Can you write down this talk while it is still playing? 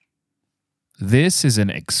This is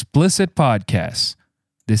an explicit podcast.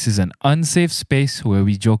 This is an unsafe space where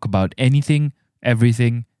we joke about anything,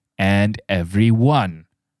 everything, and everyone.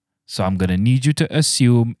 So I'm going to need you to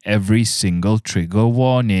assume every single trigger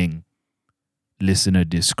warning. Listener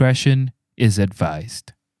discretion is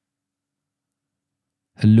advised.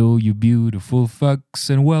 Hello, you beautiful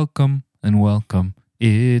fucks, and welcome.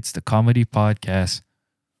 It's the Comedy Podcast.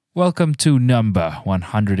 Welcome to number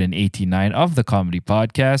 189 of the Comedy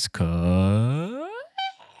Podcast. Coming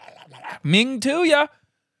to ya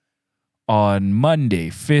on Monday,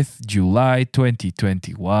 5th July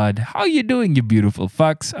 2021. How you doing, you beautiful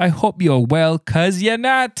fucks? I hope you're well, cause you're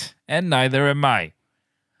not, and neither am I.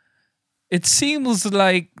 It seems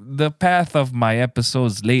like the path of my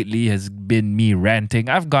episodes lately has been me ranting.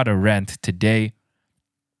 I've got a rant today,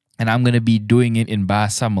 and I'm going to be doing it in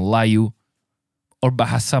Bahasa Melayu or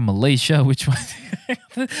Bahasa Malaysia, which one?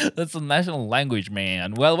 That's a national language,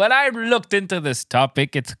 man. Well, when I looked into this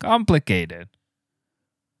topic, it's complicated.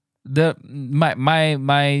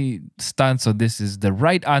 My stance on this is the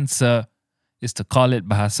right answer is to call it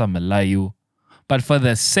Bahasa Melayu, but for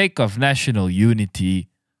the sake of national unity,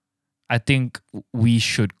 I think we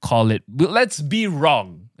should call it. Let's be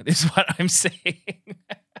wrong. Is what I'm saying.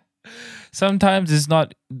 Sometimes it's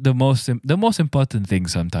not the most important thing.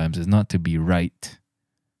 Sometimes is not to be right,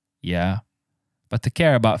 yeah, but to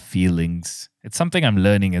care about feelings. It's something I'm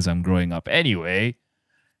learning as I'm growing up. Anyway,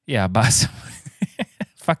 yeah, but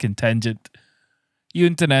fucking tangent. You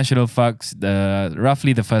international fucks.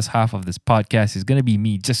 Roughly the first half of this podcast is gonna be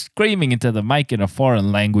me just screaming into the mic in a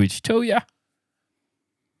foreign language to ya.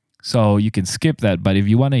 So you can skip that, but if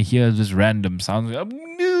you want to hear just random sounds,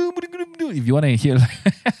 if you want to hear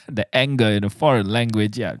the anger in a foreign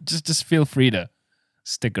language, yeah, just feel free to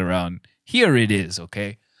stick around. Here it is,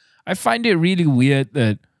 okay? I find it really weird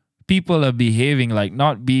that people are behaving like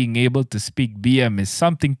not being able to speak BM is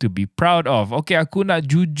something to be proud of. Okay, aku nak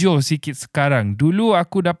jujur sikit sekarang. Dulu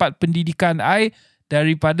aku dapat pendidikan I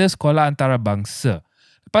daripada sekolah antarabangsa.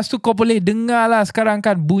 Lepas tu kau boleh dengar lah sekarang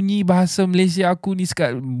kan bunyi bahasa Malaysia aku ni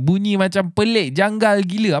bunyi macam pelik, janggal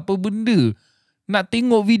gila. Apa benda? Nak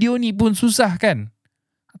tengok video ni pun susah kan?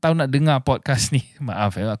 Atau nak dengar podcast ni.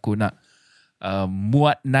 Maaf ya, aku nak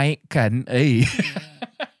muat naikkan.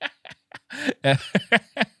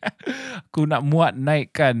 Aku nak muat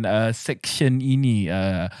naikkan section ini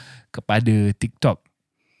kepada TikTok.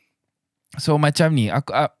 So macam ni,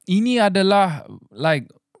 ini adalah like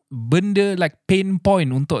benda like pain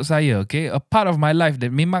point untuk saya, okay? A part of my life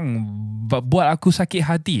that memang buat aku sakit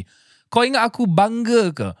hati. Kau ingat aku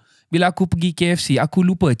bangga ke bila aku pergi KFC, aku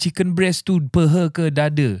lupa chicken breast tu peha ke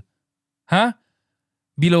dada? Ha?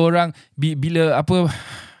 Bila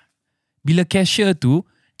cashier tu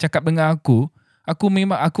cakap dengan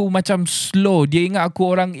aku macam slow. Dia ingat aku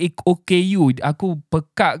orang OKU. Aku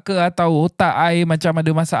pekak ke atau otak I macam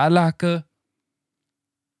ada masalah ke?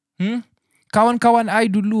 Kawan-kawan I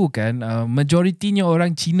dulu kan, majoritinya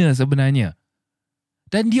orang Cina sebenarnya.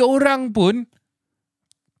 Dan dia orang pun,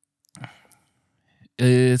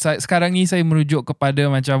 sekarang ni saya merujuk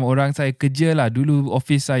kepada macam orang saya kerja lah. Dulu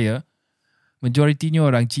office saya, majoritinya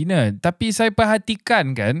orang Cina. Tapi saya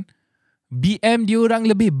perhatikan kan, BM dia orang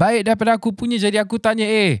lebih baik daripada aku punya. Jadi aku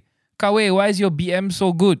tanya, kau why is your BM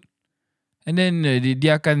so good? And then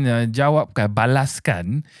dia akan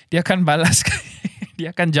balaskan. Dia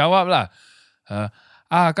akan jawab lah.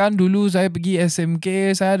 Kan dulu saya pergi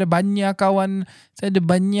SMK, saya ada banyak kawan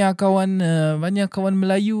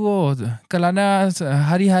Melayu kerana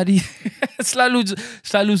hari-hari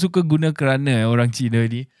selalu suka guna kerana orang Cina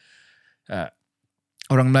ni.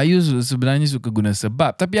 Orang Melayu sebenarnya suka guna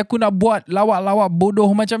sebab. Tapi aku nak buat lawak-lawak bodoh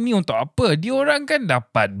macam ni untuk apa? Dia orang kan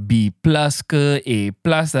dapat B+ ke A+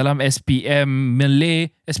 dalam SPM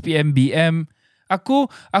Malay, SPM BM.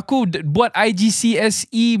 Aku buat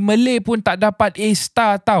IGCSE Malay pun tak dapat A*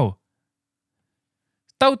 tau.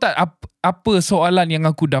 Tahu tak apa soalan yang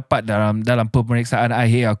aku dapat dalam pemeriksaan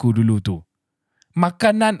akhir aku dulu tu?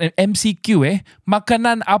 Makanan MCQ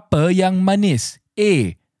makanan apa yang manis?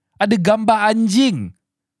 A. Ada gambar anjing.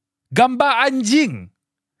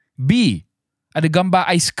 B. Ada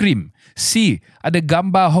gambar aiskrim. C. Ada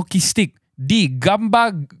gambar hockey stick. D.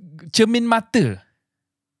 Gambar cermin mata.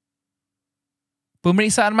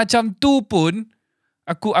 Pemeriksaan macam tu pun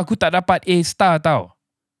aku tak dapat A* tau.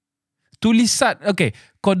 Tulisan, okay,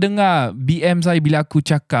 kau dengar BM saya bila aku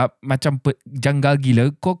cakap macam janggal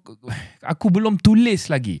gila, aku belum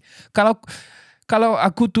tulis lagi. Kalau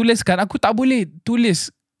aku tuliskan, aku tak boleh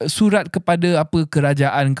tulis surat kepada apa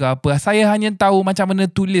kerajaan ke apa. Saya hanya tahu macam mana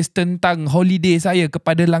tulis tentang holiday saya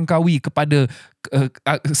kepada Langkawi, kepada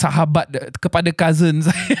sahabat, kepada cousin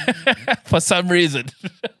saya. For some reason.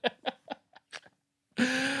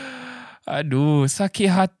 Aduh, sakit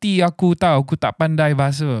hati aku tahu. Aku tak pandai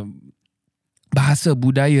bahasa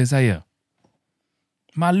budaya saya.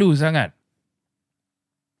 Malu sangat.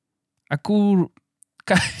 Aku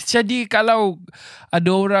jadi kalau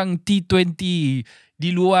ada orang T20 di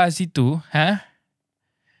luar situ,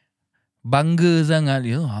 bangga sangat.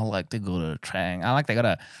 I like to go to the train. I like to go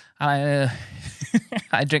to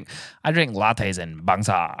I drink lattes in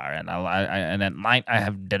Bangsar, and and at night I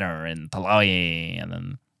have dinner in Talawi,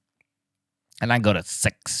 and I go to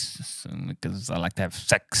sex because I like to have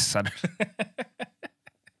sex.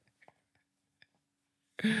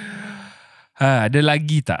 Ada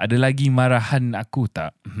lagi tak? Ada lagi marahan aku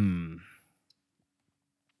tak?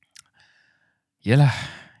 Yalah,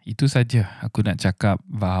 itu saja aku nak cakap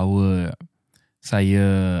bahawa saya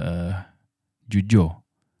jujur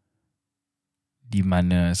di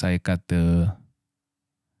mana saya kata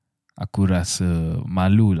aku rasa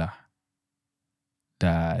malulah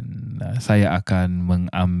dan saya akan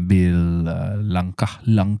mengambil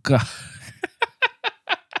langkah-langkah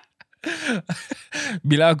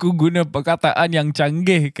bila aku guna perkataan yang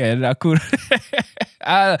canggih kan aku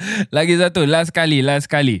lagi satu last kali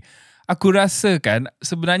aku rasa kan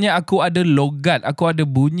sebenarnya aku ada logat, aku ada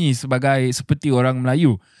bunyi seperti orang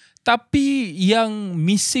Melayu, tapi yang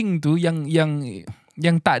missing tu yang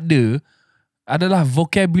tak ada adalah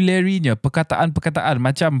vocabulary-nya, perkataan-perkataan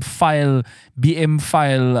macam BM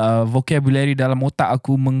file vocabulary dalam otak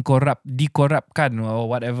aku dikorapkan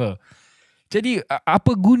or whatever. Jadi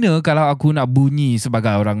apa guna kalau aku nak bunyi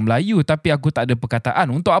sebagai orang Melayu tapi aku tak ada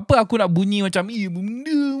perkataan? Untuk apa aku nak bunyi macam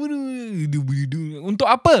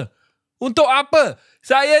untuk apa? Untuk apa?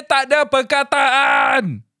 Saya tak ada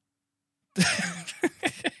perkataan.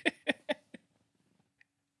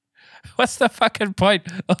 What's the fucking point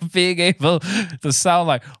of being able to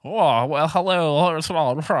sound like, oh, well, hello,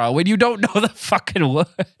 when you don't know the fucking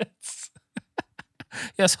words?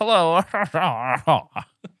 Yes, hello.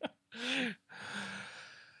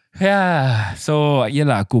 Ya, so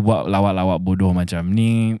yelah aku buat lawak-lawak bodoh macam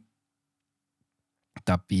ni.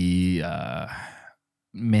 Tapi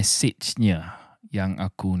message-nya yang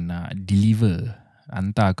aku nak deliver,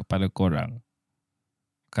 hantar kepada korang.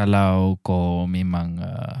 Kalau kau memang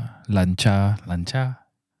lancar,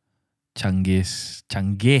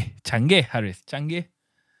 canggih Haris, canggih.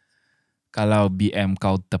 Kalau BM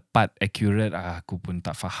kau tepat, accurate, aku pun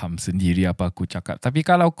tak faham sendiri apa aku cakap. Tapi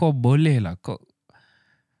kalau kau boleh lah, kau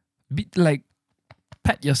like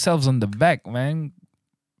pat yourselves on the back, man.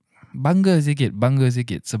 Bangga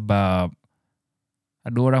sikit sebab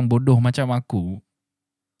ada orang bodoh macam aku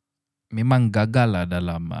memang gagal lah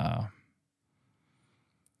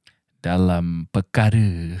dalam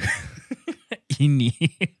perkara ini.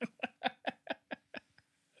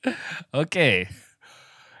 Okay.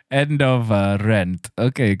 End of rant.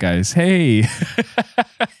 Okay, guys. Hey.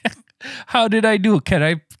 How did I do?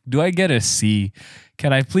 Do I get a C?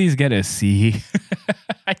 Can I please get a C?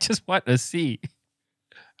 I just want a C.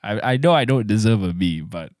 I know I don't deserve a B,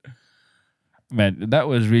 but man, that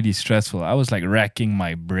was really stressful. I was like racking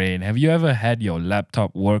my brain. Have you ever had your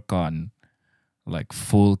laptop work on like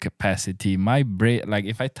full capacity? My brain, like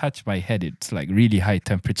if I touch my head, it's like really high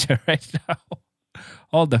temperature right now.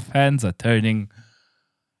 All the fans are turning.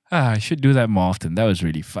 I should do that more often. That was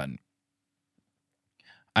really fun.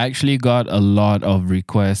 I actually got a lot of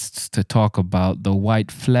requests to talk about the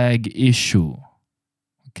white flag issue.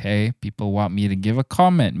 Okay, people want me to give a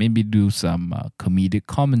comment, maybe do some comedic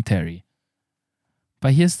commentary.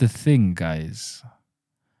 But here's the thing, guys.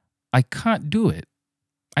 I can't do it.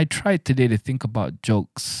 I tried today to think about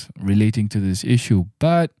jokes relating to this issue,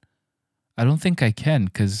 but I don't think I can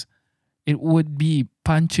because it would be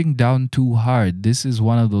punching down too hard. This is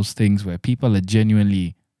one of those things where people are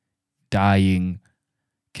genuinely dying,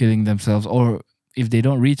 killing themselves, or if they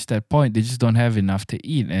don't reach that point, they just don't have enough to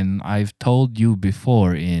eat. And I've told you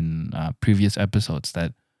before in previous episodes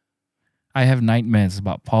that I have nightmares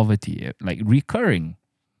about poverty, like recurring.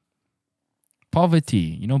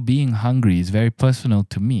 Poverty, being hungry is very personal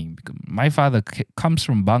to me. My father comes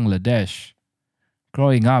from Bangladesh.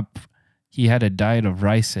 Growing up, he had a diet of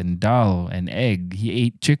rice and dal and egg. He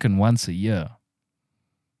ate chicken once a year.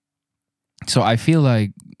 So I feel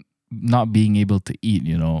like not being able to eat,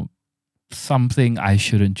 something I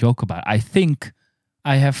shouldn't joke about. I think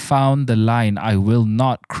I have found the line I will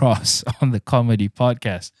not cross on the comedy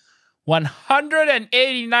podcast.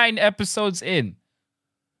 189 episodes in.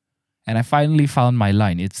 And I finally found my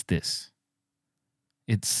line. It's this.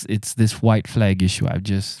 It's this white flag issue. I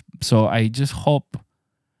just hope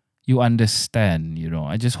you understand,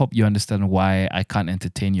 I just hope you understand why I can't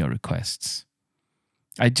entertain your requests.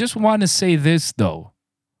 I just want to say this, though,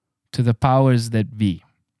 to the powers that be.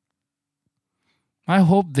 I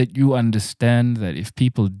hope that you understand that if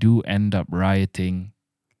people do end up rioting,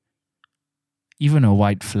 even a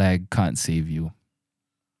white flag can't save you.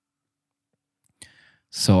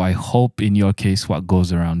 So I hope in your case, what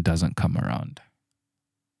goes around doesn't come around.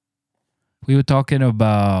 We were talking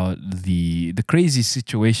about the crazy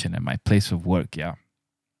situation at my place of work, yeah.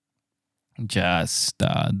 Just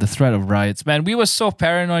the threat of riots. Man, we were so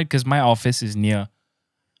paranoid because my office is near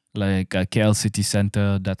like KL City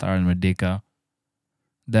Center, Dataran Merdeka,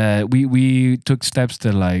 that we took steps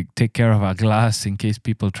to like take care of our glass in case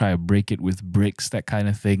people try to break it with bricks, that kind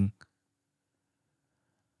of thing.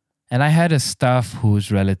 And I had a staff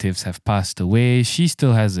whose relatives have passed away. She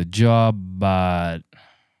still has a job, but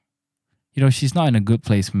she's not in a good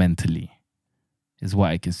place mentally, is what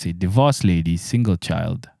I can say. Divorced lady, single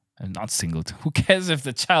child. And not single. Who cares if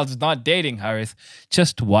the child's not dating her? It's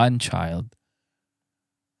just one child.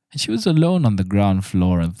 And she was alone on the ground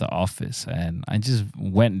floor of the office. And I just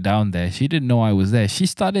went down there. She didn't know I was there. She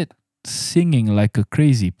started singing like a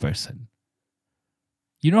crazy person.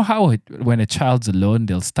 You know how when a child's alone,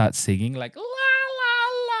 they'll start singing like la la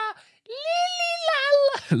la, li li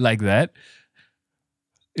la la, like that?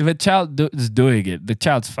 If a child is doing it, the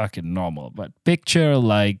child's fucking normal. But picture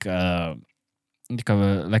like a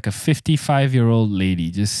 55-year-old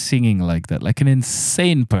lady just singing like that, like an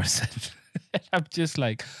insane person. I'm just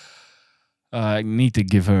like, I need to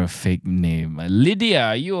give her a fake name. Lydia,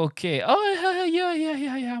 are you okay? Oh,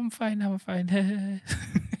 yeah, I'm fine.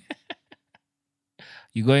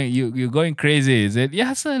 You're going crazy, is it?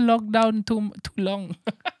 Yeah, sir, lockdown too long.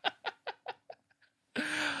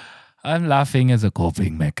 I'm laughing as a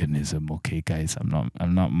coping mechanism, okay, guys. I'm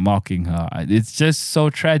not mocking her. It's just so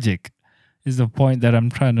tragic. Is the point that I'm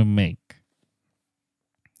trying to make.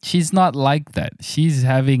 She's not like that. She's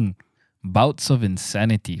having bouts of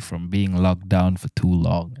insanity from being locked down for too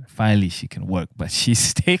long. Finally, she can work, but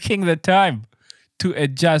she's taking the time to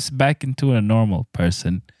adjust back into a normal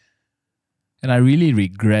person. And I really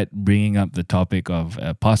regret bringing up the topic of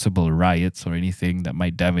possible riots or anything that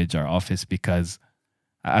might damage our office because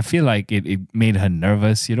I feel like it made her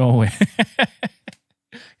nervous.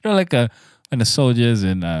 Like when the soldiers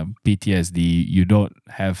in PTSD, you don't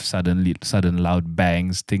have sudden loud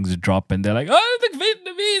bangs, things drop, and they're like, oh, the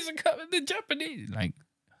Vietnamese are coming, the Japanese. Like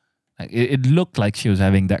it looked like she was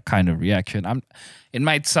having that kind of reaction. It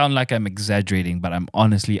might sound like I'm exaggerating, but I'm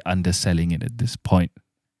honestly underselling it at this point.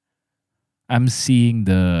 I'm seeing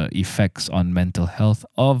the effects on mental health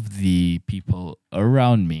of the people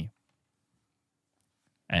around me.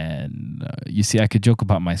 And you see, I could joke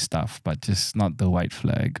about my stuff, but just not the white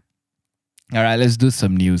flag. All right, let's do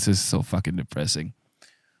some news. This is so fucking depressing.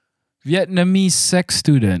 Vietnamese sex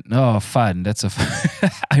student. Oh, fun. I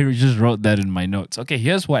just wrote that in my notes. Okay,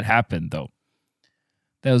 here's what happened, though.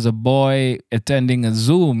 There was a boy attending a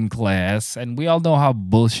Zoom class, and we all know how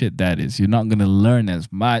bullshit that is. You're not going to learn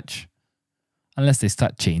as much unless they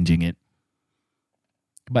start changing it.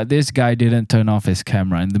 But this guy didn't turn off his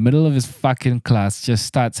camera. In the middle of his fucking class, just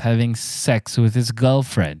starts having sex with his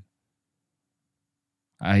girlfriend.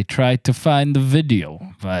 I tried to find the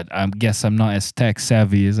video, but I guess I'm not as tech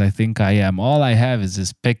savvy as I think I am. All I have is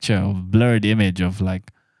this picture of blurred image of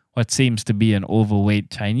like what seems to be an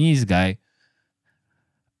overweight Chinese guy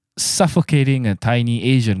suffocating a tiny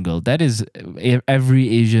Asian girl. That is every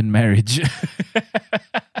Asian marriage.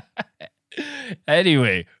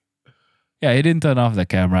 Anyway. Yeah, he didn't turn off the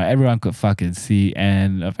camera. Everyone could fucking see.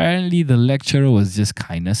 And apparently the lecturer was just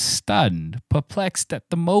kind of stunned, perplexed at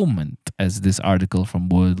the moment, as this article from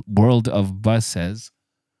World of Buzz says.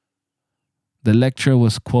 The lecturer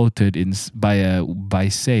was quoted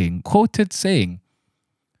saying,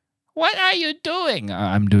 "What are you doing?"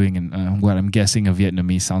 I'm doing what I'm guessing a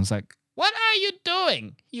Vietnamese sounds like. "What are you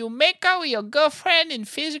doing? You make out with your girlfriend in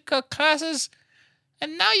physical classes,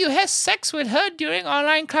 and now you have sex with her during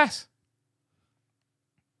online class."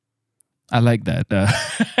 I like that.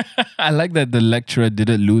 I like that the lecturer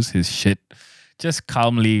didn't lose his shit. Just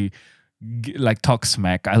calmly, talk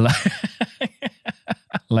smack. I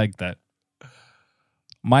like that.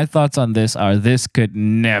 My thoughts on this are this could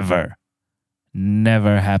never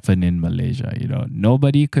happen in Malaysia.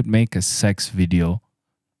 Nobody could make a sex video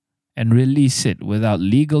and release it without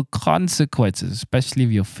legal consequences, especially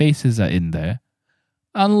if your faces are in there,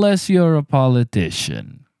 unless you're a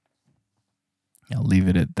politician. I'll leave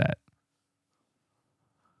it at that.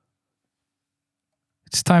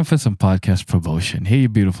 It's time for some podcast promotion. Hey, you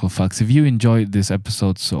beautiful fucks. If you enjoyed this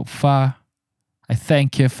episode so far, I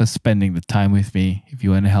thank you for spending the time with me. If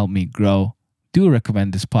you want to help me grow, do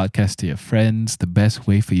recommend this podcast to your friends. The best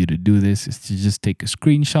way for you to do this is to just take a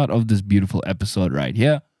screenshot of this beautiful episode right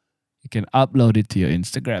here. You can upload it to your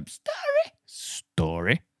Instagram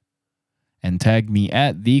story and tag me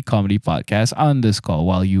at the comedy podcast _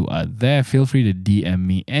 while you are there. Feel free to DM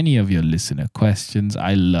me any of your listener questions.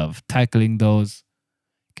 I love tackling those.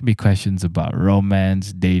 It can be questions about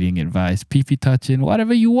romance, dating advice, pee-pee touching,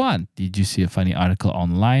 whatever you want. Did you see a funny article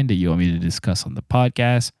online that you want me to discuss on the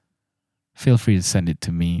podcast? Feel free to send it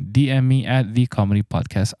to me. DM me at the comedy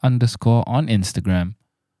podcast _ on Instagram.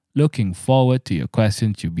 Looking forward to your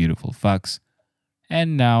questions, you beautiful fucks.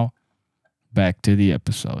 And now, back to the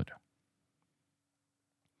episode.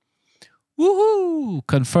 Woohoo!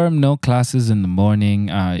 Confirm no classes in the morning.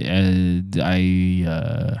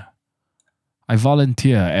 I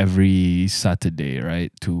volunteer every Saturday,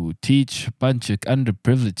 right, to teach a bunch of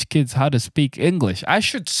underprivileged kids how to speak English. I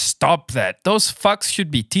should stop that. Those fucks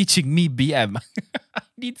should be teaching me BM. I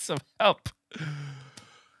need some help.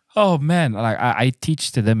 Oh man, like I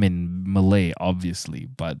teach to them in Malay, obviously,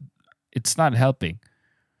 but it's not helping.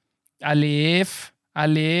 Alif,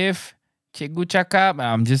 cikgu cakap,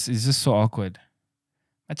 it's just so awkward.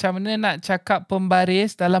 Macam mana nak cakap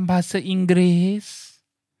pembaris dalam bahasa Inggeris?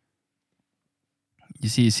 You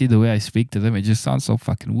see the way I speak to them, it just sounds so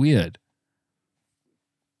fucking weird.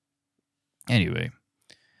 Anyway,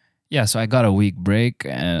 yeah, so I got a week break,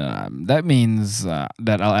 and that means that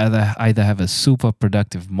I'll either have a super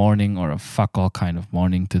productive morning or a fuck all kind of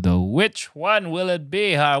morning to do. Which one will it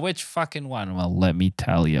be, huh? Which fucking one? Well, let me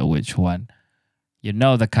tell you which one. You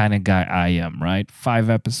know the kind of guy I am, right? 5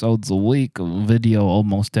 episodes a week, a video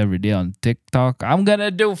almost every day on TikTok. I'm gonna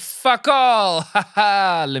do fuck all!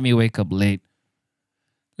 Haha! Let me wake up late.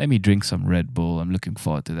 Let me drink some Red Bull. I'm looking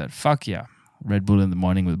forward to that. Fuck yeah. Red Bull in the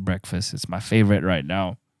morning with breakfast. It's my favorite right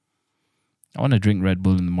now. I want to drink Red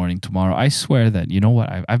Bull in the morning tomorrow. I swear that, you know what?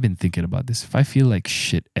 I've been thinking about this. If I feel like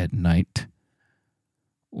shit at night,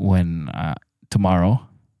 tomorrow,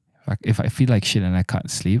 if I feel like shit and I can't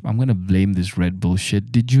sleep, I'm going to blame this Red Bull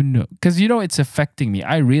shit. Did you know? Because, it's affecting me.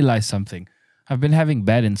 I realized something. I've been having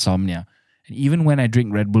bad insomnia. And even when I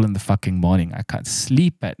drink Red Bull in the fucking morning, I can't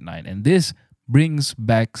sleep at night. And this brings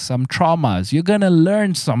back some traumas. You're going to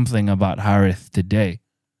learn something about Harith today.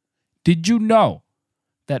 Did you know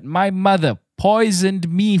that my mother poisoned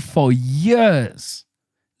me for years?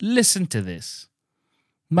 Listen to this.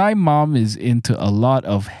 My mom is into a lot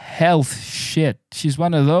of health shit. She's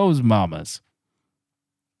one of those mamas.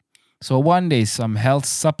 So one day, some health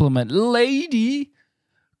supplement lady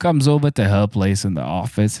comes over to her place in the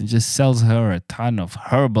office and just sells her a ton of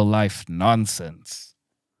Herbalife nonsense.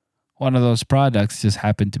 One of those products just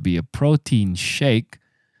happened to be a protein shake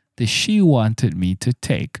that she wanted me to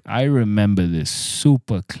take. I remember this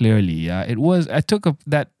super clearly. I took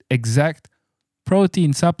that exact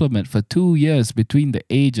protein supplement for 2 years between the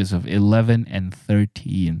ages of 11 and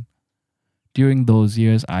 13. During those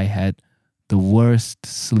years, I had the worst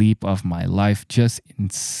sleep of my life, just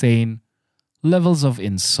insane levels of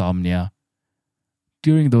insomnia.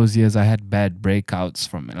 During those years, I had bad breakouts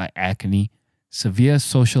from acne, severe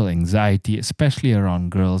social anxiety, especially around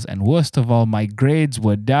girls, and worst of all, my grades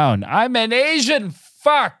were down. I'm an Asian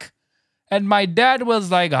fuck! And my dad was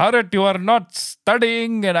like, Harit, you are not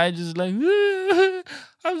studying. And I just like,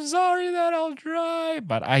 I'm sorry that I'll try.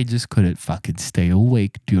 But I just couldn't fucking stay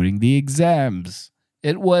awake during the exams.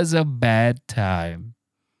 It was a bad time.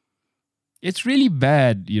 It's really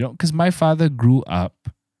bad, because my father grew up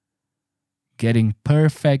getting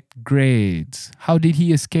perfect grades. How did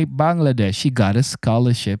he escape Bangladesh? He got a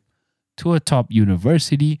scholarship to a top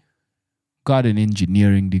university, got an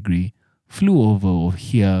engineering degree, flew over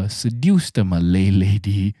here, seduced a Malay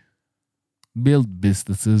lady, built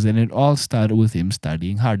businesses, and it all started with him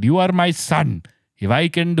studying hard. You are my son. If I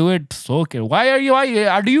can do it, so can. Why are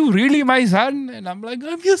you really my son? And I'm like,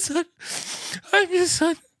 I'm your son. I'm your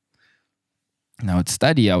son. And I would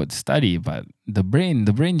study, but the brain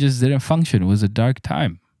just didn't function. It was a dark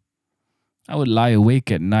time. I would lie awake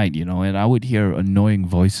at night, and I would hear annoying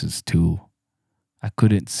voices too. I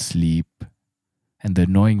couldn't sleep. And the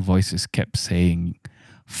annoying voices kept saying,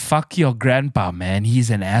 fuck your grandpa, man. He's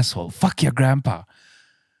an asshole. Fuck your grandpa.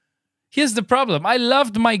 Here's the problem. I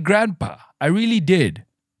loved my grandpa. I really did.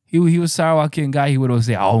 He was a Sarawakian guy. He would always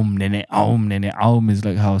say, Aum, nene, Aum, nene. Aum is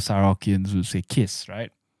like how Sarawakians would say kiss,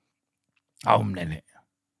 right? Aum, nene.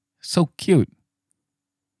 So cute.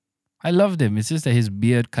 I loved him. It's just that his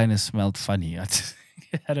beard kind of smelled funny. It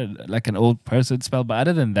had like an old person smell. But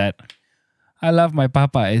other than that, I love my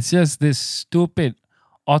papa. It's just this stupid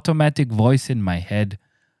automatic voice in my head.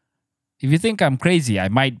 If you think I'm crazy, I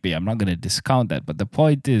might be. I'm not going to discount that. But the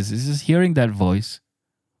point is just hearing that voice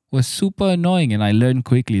was super annoying. And I learned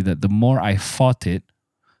quickly that the more I fought it,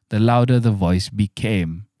 the louder the voice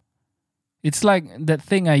became. It's like that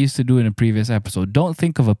thing I used to do in a previous episode. Don't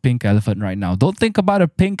think of a pink elephant right now. Don't think about a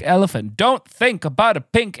pink elephant. Don't think about a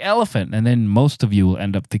pink elephant. And then most of you will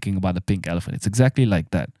end up thinking about a pink elephant. It's exactly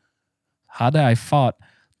like that. Harder I fought,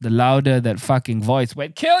 the louder that fucking voice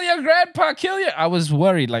went, kill your grandpa, kill your... I was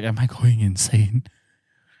worried, like, am I going insane?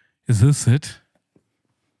 Is this it?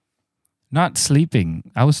 Not sleeping.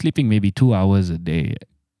 I was sleeping maybe 2 hours a day.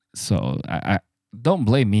 So I don't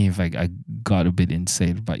blame me if I got a bit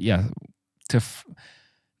insane. But yeah,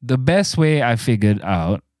 the best way I figured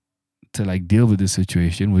out to like deal with the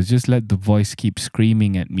situation was just let the voice keep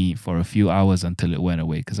screaming at me for a few hours until it went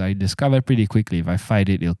away. Because I discovered pretty quickly if I fight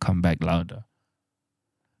it, it'll come back louder.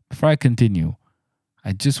 Before I continue,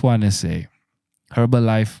 I just want to say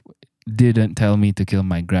Herbalife didn't tell me to kill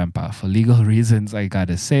my grandpa. For legal reasons, I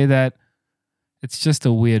gotta say that. It's just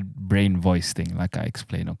a weird brain voice thing, like I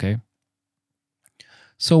explained, okay?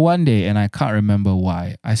 So one day, and I can't remember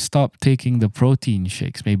why, I stopped taking the protein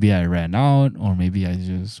shakes. Maybe I ran out or maybe I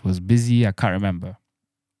just was busy. I can't remember.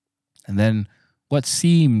 And then what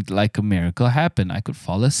seemed like a miracle happened. I could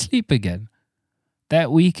fall asleep again.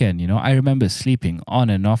 That weekend, I remember sleeping on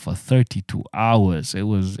and off for 32 hours. It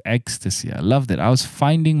was ecstasy. I loved it. I was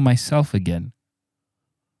finding myself again.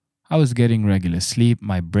 I was getting regular sleep.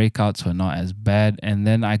 My breakouts were not as bad. And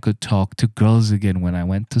then I could talk to girls again when I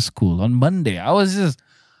went to school on Monday. I was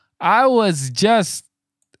just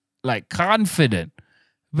like confident.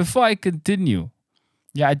 Before I continue,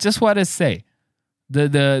 yeah, I just want to say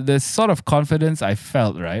the sort of confidence I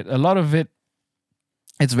felt, right? A lot of it,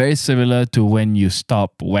 it's very similar to when you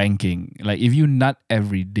stop wanking. Like if you nut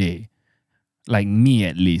every day, like me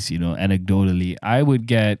at least, anecdotally, I would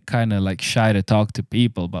get kind of like shy to talk to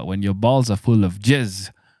people. But when your balls are full of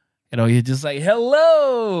jizz, you're just like,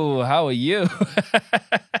 hello, how are you?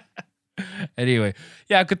 Anyway,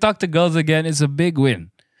 yeah, I could talk to girls again. It's a big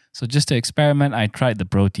win. So just to experiment, I tried the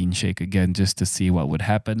protein shake again just to see what would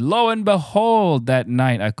happen. Lo and behold, that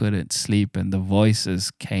night I couldn't sleep and the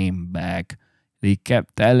voices came back. They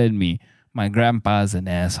kept telling me my grandpa's an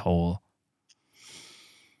asshole.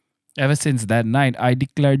 Ever since that night, I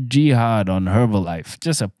declared jihad on Herbalife.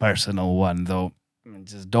 Just a personal one, though. I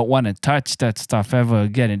just don't want to touch that stuff ever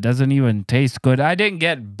again. It doesn't even taste good. I didn't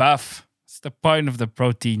get buff. It's the point of the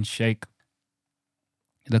protein shake.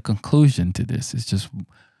 The conclusion to this is just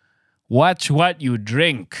watch what you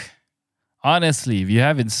drink. Honestly, if you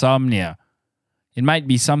have insomnia, it might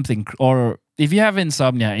be something, or if you have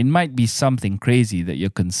insomnia, it might be something crazy that you're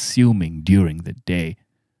consuming during the day.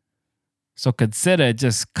 So consider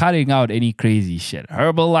just cutting out any crazy shit.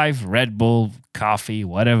 Herbalife, Red Bull, coffee,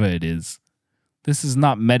 whatever it is. This is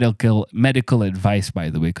not medical advice, by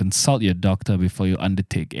the way. Consult your doctor before you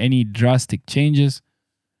undertake any drastic changes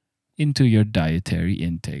into your dietary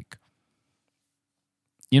intake.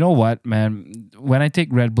 You know what, man? When I take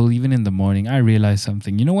Red Bull, even in the morning, I realize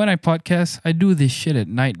something. When I podcast, I do this shit at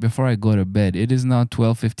night before I go to bed. It is now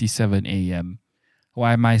 12:57 a.m.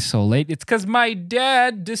 Why am I so late? It's because my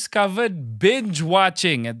dad discovered binge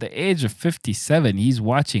watching at the age of 57. He's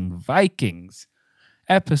watching Vikings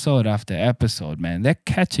episode after episode, man. They're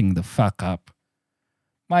catching the fuck up.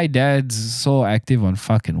 My dad's so active on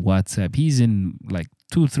fucking WhatsApp. He's in like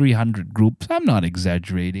 200-300 groups. I'm not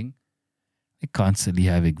exaggerating. They're constantly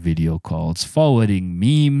having video calls, forwarding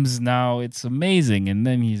memes now. It's amazing. And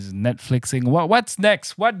then he's Netflixing. What's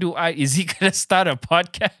next? Is he going to start a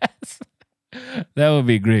podcast? That would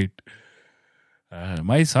be great.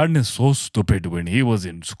 My son is so stupid. When he was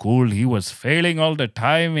in school, he was failing all the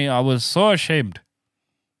time. I was so ashamed.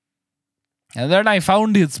 And then I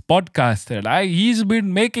found his podcast and he's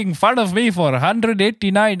been making fun of me for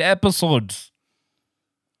 189 episodes.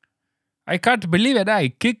 I can't believe it. I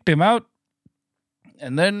kicked him out.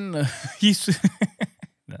 And then he's...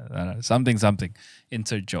 something.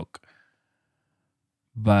 Insert joke.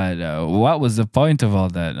 But what was the point of all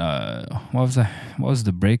that? What was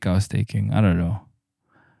the break I was taking? I don't know.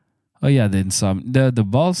 Oh yeah, the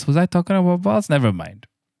balls. Was I talking about balls? Never mind.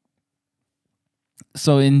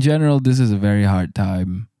 So in general, this is a very hard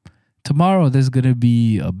time. Tomorrow there's gonna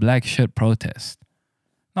be a black shirt protest.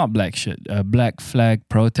 Not black shirt, a black flag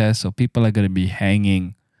protest. So people are gonna be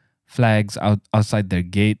hanging flags outside their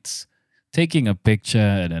gates, taking a picture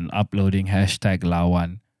and then uploading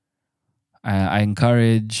 #Lawan. I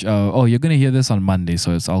encourage, you're going to hear this on Monday,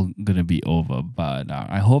 so it's all going to be over. But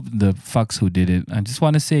I hope the fucks who did it, I just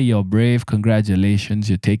want to say you're brave. Congratulations.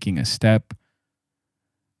 You're taking a step.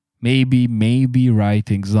 Maybe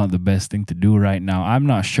writing is not the best thing to do right now. I'm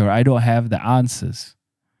not sure. I don't have the answers.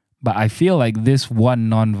 But I feel like this one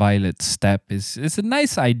non-violent step is a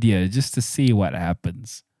nice idea just to see what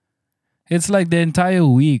happens. It's like the entire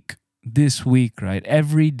week, this week, right?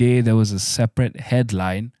 Every day there was a separate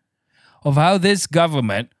headline of how this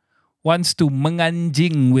government wants to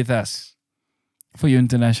menganjing with us. For you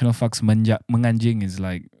international fucks, menganjing is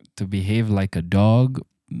like to behave like a dog,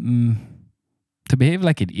 to behave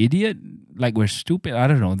like an idiot, like we're stupid. I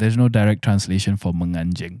don't know. There's no direct translation for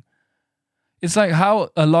menganjing. It's like how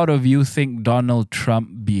a lot of you think Donald Trump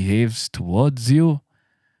behaves towards you.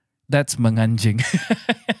 That's menganjing.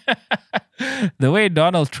 The way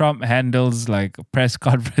Donald Trump handles like press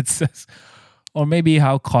conferences, or maybe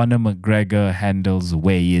how Conor McGregor handles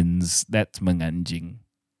weigh-ins, that's menganjing.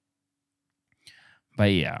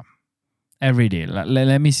 But yeah, every day.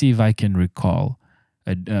 Let me see if I can recall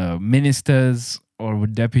ministers or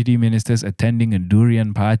deputy ministers attending a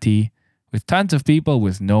durian party with tons of people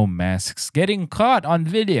with no masks getting caught on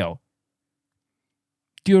video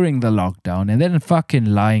during the lockdown and then fucking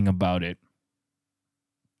lying about it.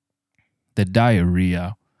 The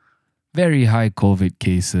diarrhea, very high COVID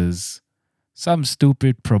cases, some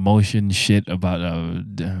stupid promotion shit about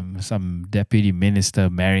some deputy minister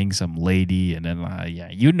marrying some lady, and then yeah,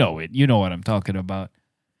 you know it. You know what I'm talking about.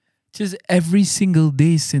 Just every single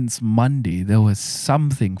day since Monday, there was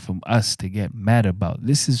something from us to get mad about.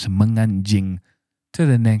 This is menganjing to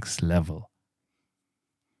the next level.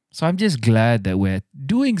 So I'm just glad that we're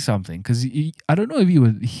doing something, because I don't know if you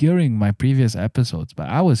were hearing my previous episodes, but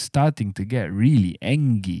I was starting to get really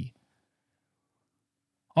angry.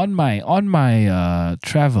 On my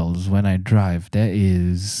travels when I drive, there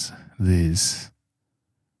is this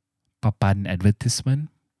papan advertisement,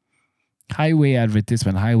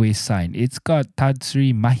 highway sign. It's got Tan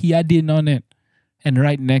Sri Mahyadin on it, and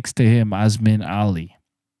right next to him, Azmin Ali.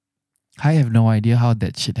 I have no idea how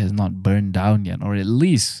that shit has not burned down yet, or at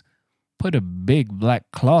least put a big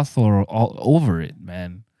black cloth all over it,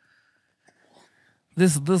 man.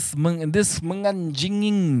 This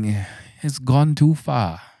menganjinging has gone too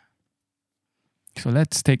far. So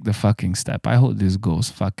let's take the fucking step. I hope this goes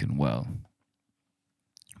fucking well.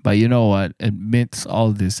 But you know what? Amidst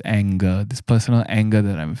all this anger, this personal anger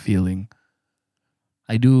that I'm feeling,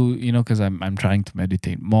 I do, because I'm trying to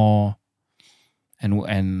meditate more.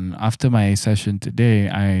 And after my session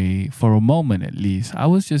today, for a moment at least, I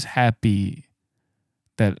was just happy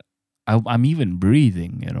that I'm even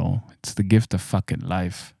breathing, It's the gift of fucking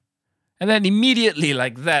life. And then immediately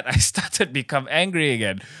like that, I started to become angry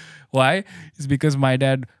again. Why? It's because my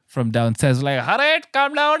dad from downstairs was like, Harit,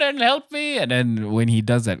 come down and help me. And then when he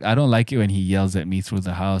does that, I don't like it when he yells at me through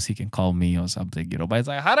the house. He can call me or something, But it's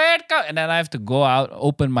like, Harit, come. And then I have to go out,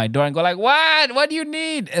 open my door and go like, what? What do you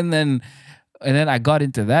need? And then I got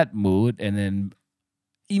into that mood. And then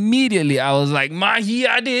immediately I was like,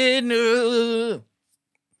 Mahiyadin.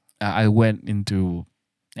 I went into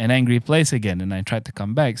an angry place again. And I tried to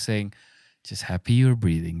come back saying, just happy you're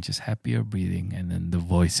breathing. Just happy you're breathing. And then the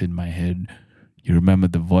voice in my head, you remember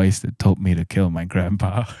the voice that told me to kill my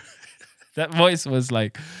grandpa? That voice was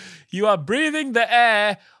like, you are breathing the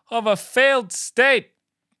air of a failed state.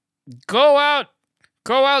 Go out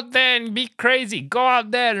there and be crazy. Go out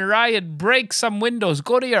there and riot, break some windows.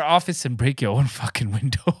 Go to your office and break your own fucking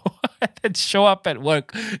window. And then show up at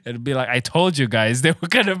work and be like, I told you guys they were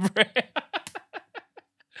going to break.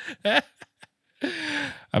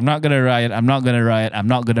 I'm not going to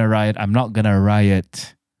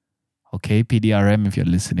riot. Okay, PDRM, if you're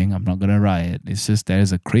listening, I'm not going to riot. It's just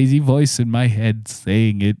there's a crazy voice in my head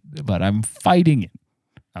saying it, but I'm fighting it.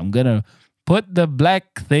 I'm going to put the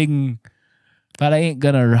black thing, but I ain't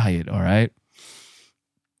going to riot, all right?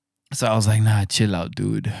 So I was like, nah, chill out,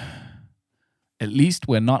 dude. At least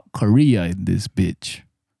we're not Korea in this bitch.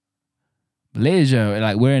 Malaysia,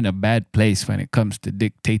 like we're in a bad place when it comes to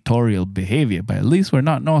dictatorial behavior, but at least we're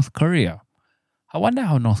not North Korea. I wonder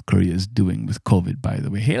how North Korea is doing with COVID, by the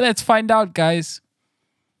way. Hey, let's find out, guys.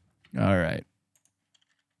 All right.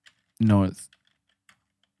 North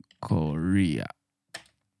Korea.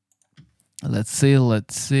 Let's see.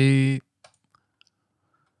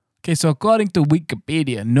 Okay, so according to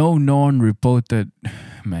Wikipedia, no known reported...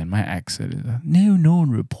 Man, my accent is... No known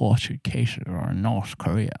reported cases are in North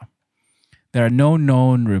Korea. There are no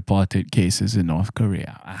known reported cases in North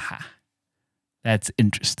Korea. Aha. That's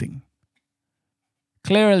interesting.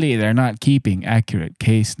 Clearly, they're not keeping accurate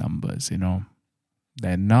case numbers,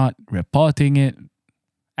 They're not reporting it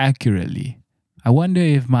accurately. I wonder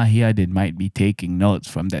if Mahyadin might be taking notes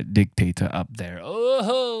from that dictator up there.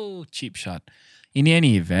 Oh, cheap shot. In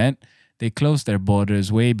any event, They closed their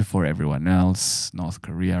borders way before everyone else. North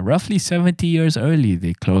Korea, roughly 70 years early,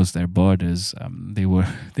 they closed their borders. They were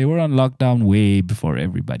on lockdown way before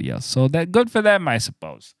everybody else. So that good for them, I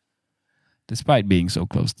suppose. Despite being so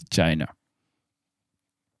close to China.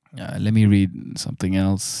 Let me read something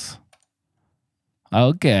else.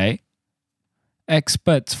 Okay.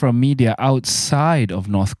 Experts from media outside of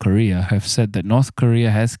North Korea have said that North Korea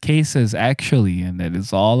has cases actually, and that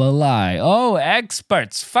it's all a lie. Oh,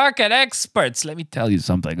 experts. Fucking experts. Let me tell you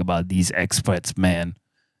something about these experts, man.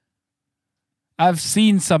 I've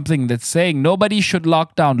seen something that's saying nobody should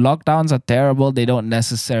lock down. Lockdowns are terrible. They don't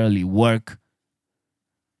necessarily work.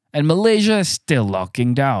 And Malaysia is still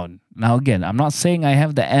locking down. Now, again, I'm not saying I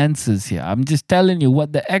have the answers here. I'm just telling you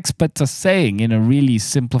what the experts are saying in a really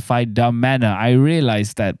simplified, dumb manner. I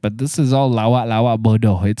realize that, but this is all lawak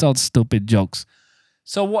bodoh. It's all stupid jokes.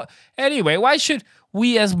 So what? Anyway, why should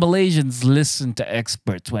we as Malaysians listen to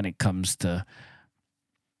experts when it comes to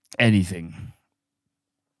anything?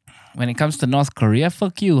 When it comes to North Korea,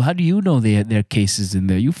 fuck you. How do you know there are cases in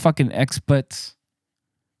there? You fucking experts.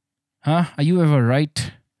 Huh? Are you ever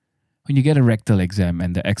right? When you get a rectal exam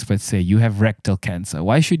and the experts say you have rectal cancer,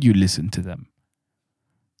 why should you listen to them?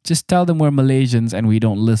 Just tell them we're Malaysians and we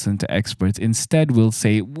don't listen to experts. Instead, we'll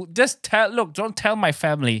say, don't tell my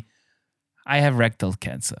family I have rectal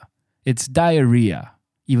cancer. It's diarrhea.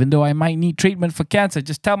 Even though I might need treatment for cancer,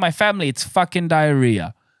 just tell my family it's fucking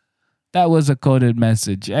diarrhea. That was a coded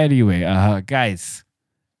message. Anyway, guys,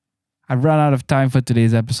 I've run out of time for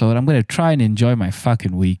today's episode. I'm going to try and enjoy my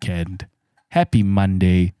fucking weekend. Happy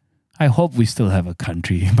Monday. I hope we still have a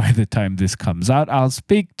country by the time this comes out. I'll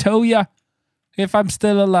speak to ya if I'm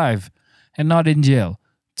still alive and not in jail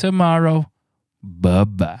tomorrow.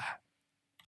 Bye-bye.